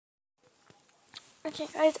Okay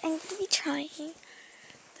guys, I'm going to be trying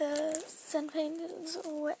the sun paintings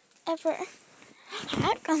or whatever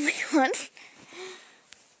hack on my one.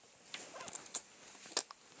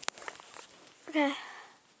 Okay,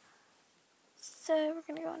 so we're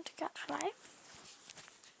going to go into Catch Life.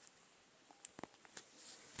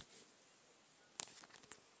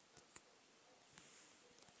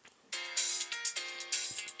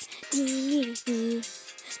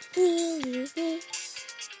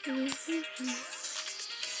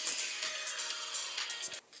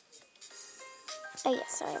 Oh yeah,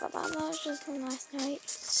 sorry about that. That was just from last night.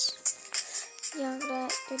 Yeah, I'm gonna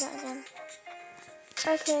do that again.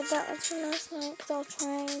 Okay, that was from last night because I was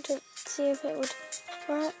trying to see if it would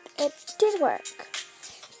work. It did work.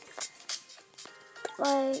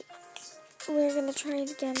 Like, we're gonna try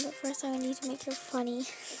it again, but first I need to make her funny.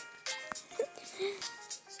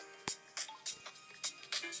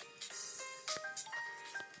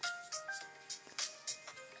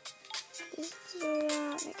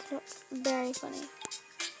 Make it look very funny.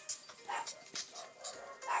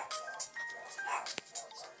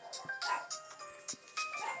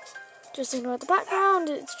 Just ignore the background,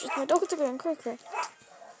 it's just my dogs are going crazy.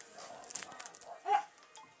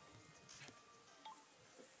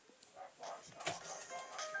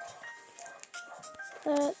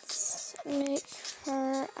 Let's make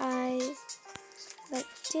her eyes like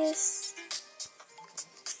this.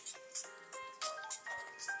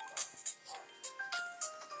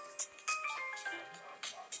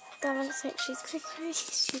 That one looks like she's cray-cray.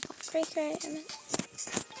 She's not cray-cray. And then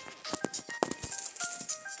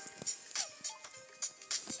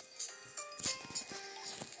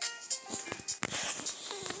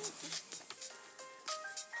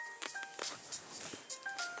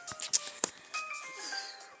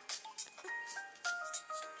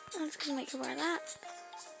I'm just gonna make her wear that.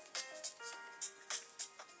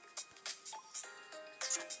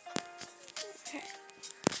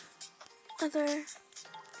 Okay.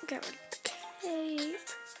 Get rid of the cape.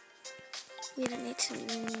 You don't need to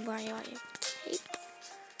worry about your cape.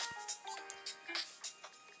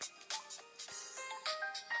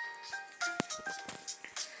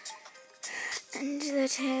 And the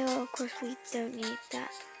tail, of course, we don't need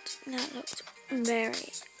that. That looks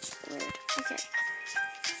very weird. Okay.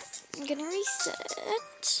 I'm gonna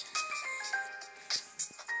reset.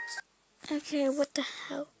 Okay, what the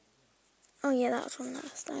hell? Oh yeah, that was from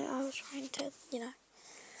last night. I was trying to,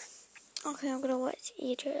 Okay, I'm gonna watch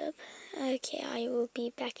YouTube. Okay, I will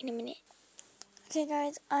be back in a minute. Okay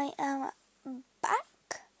guys, I am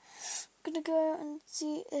back. I'm gonna go and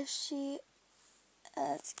see if she,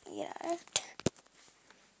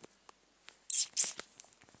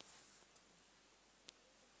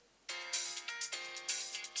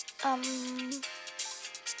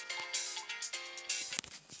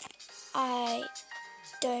 I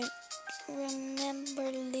don't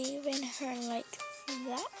remember leaving her like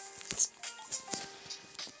that.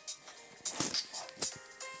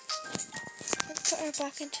 Let's put her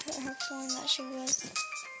back into her form that she was.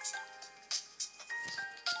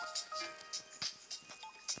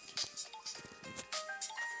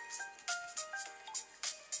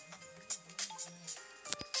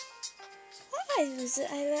 Why was it?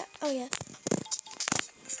 Oh yeah.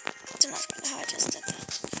 Don't ask me how I just did that.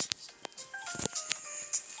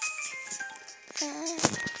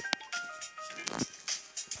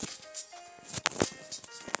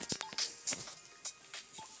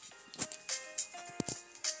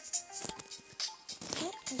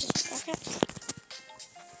 And just walk out.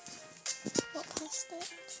 Walk past it.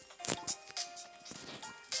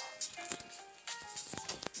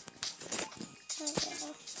 Okay.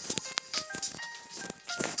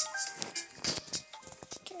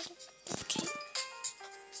 Get rid of the cape.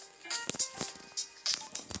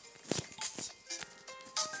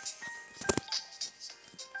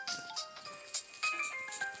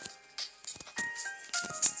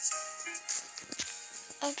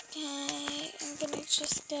 Okay, I'm gonna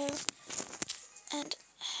just go and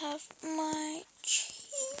have my tea.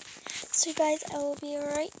 So guys, I will be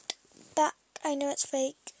right back. I know it's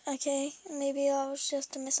fake, okay? Maybe that was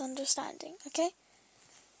just a misunderstanding, okay?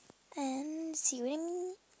 And see what I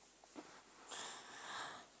mean.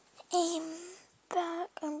 I'm back.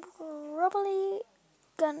 I'm probably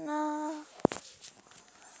gonna...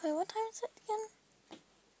 Wait, what time is it again?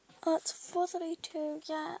 Oh, it's 4:32,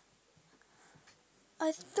 yeah.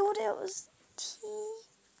 I thought it was tea,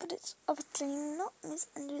 but it's obviously not.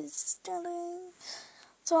 Misunderstanding.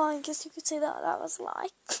 So I guess you could say that was a lie.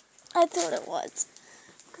 I thought it was.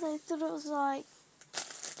 Because I thought it was like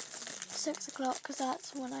 6 o'clock, because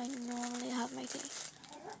that's when I normally have my tea.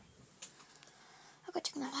 I've got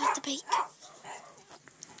to know how to bake.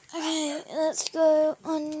 Okay, let's go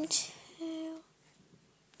on to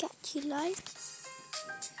Get You Live.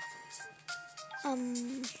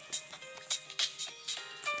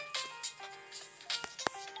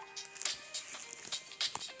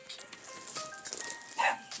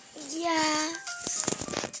 Yeah,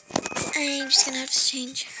 I'm just gonna have to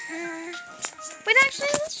change her. Wait, actually,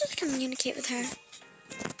 let's just communicate with her.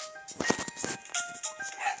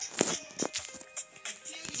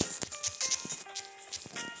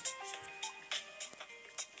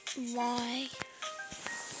 Why?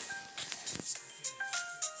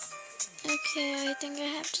 Okay, I think I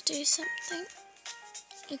have to do something.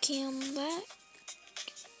 Okay, I'm back.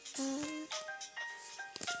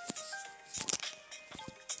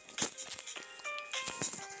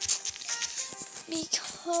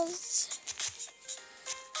 Because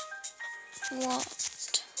what?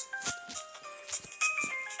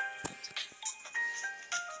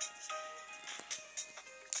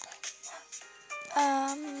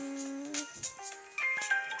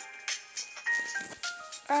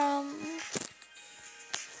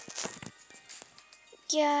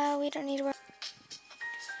 Yeah, we don't need to work.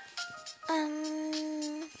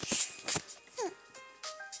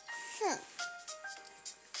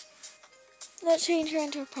 Let's change her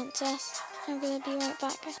into a princess. I'm gonna be right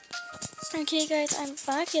back. Okay, guys, I'm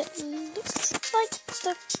back. It looks like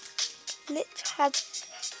the glitch had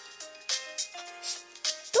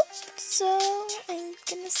stopped, so I'm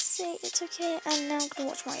gonna say it's okay. And now I'm gonna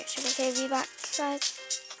watch my YouTube. Okay, be back, guys.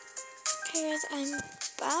 Okay, guys, I'm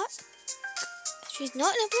back. She's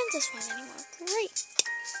not in a princess form anymore. Great.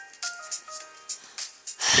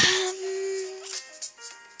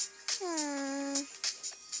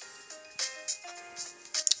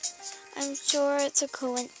 I'm sure it's a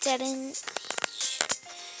coincidence.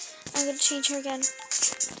 I'm gonna change her again.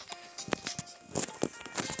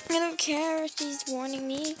 I don't care if she's warning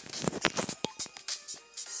me.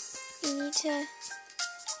 You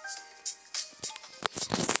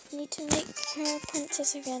need to make her a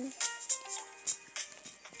princess again.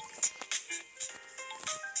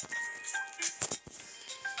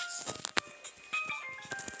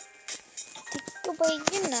 Take away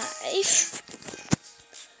your knife.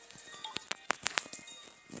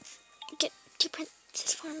 Get your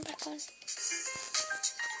princess form back on.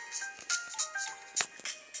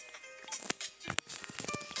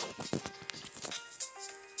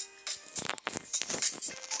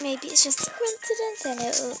 Maybe it's just a coincidence and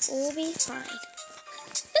it'll all be fine.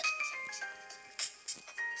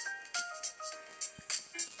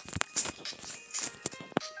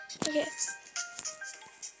 Okay.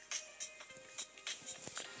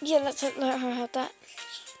 Yeah, let's let her have that.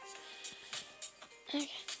 Okay.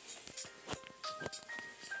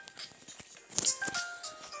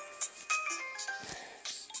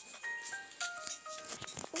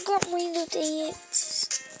 Got rid of it.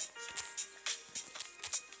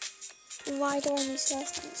 Why do I need to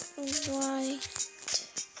why?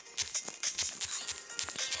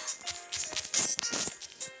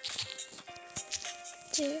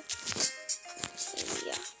 Yeah.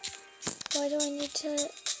 Why do I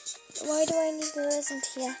need to listen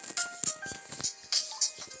to you?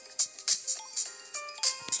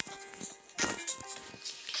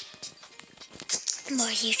 More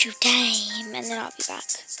YouTube time, and then I'll be back.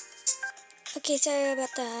 Okay, sorry about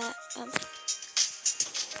that.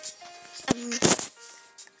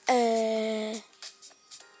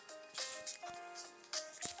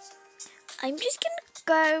 I'm just gonna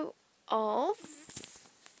go off,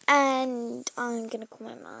 and I'm gonna call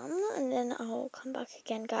my mom, and then I'll come back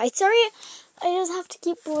again, guys. Sorry, I just have to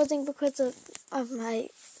keep pausing because of my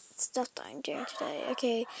stuff that I'm doing today.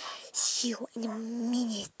 Okay, see you in a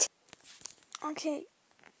minute. Okay,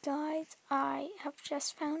 guys, I have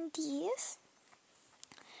just found these.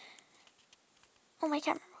 Oh, my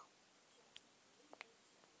camera.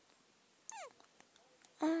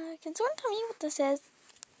 Can someone tell me what this is?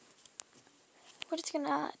 We're just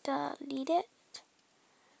gonna delete it.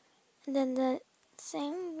 And then the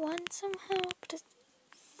same one somehow.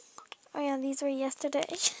 Oh yeah, these were yesterday.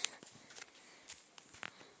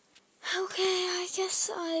 Okay, I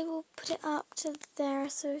guess I will put it up to there.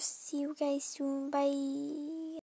 So see you guys soon. Bye.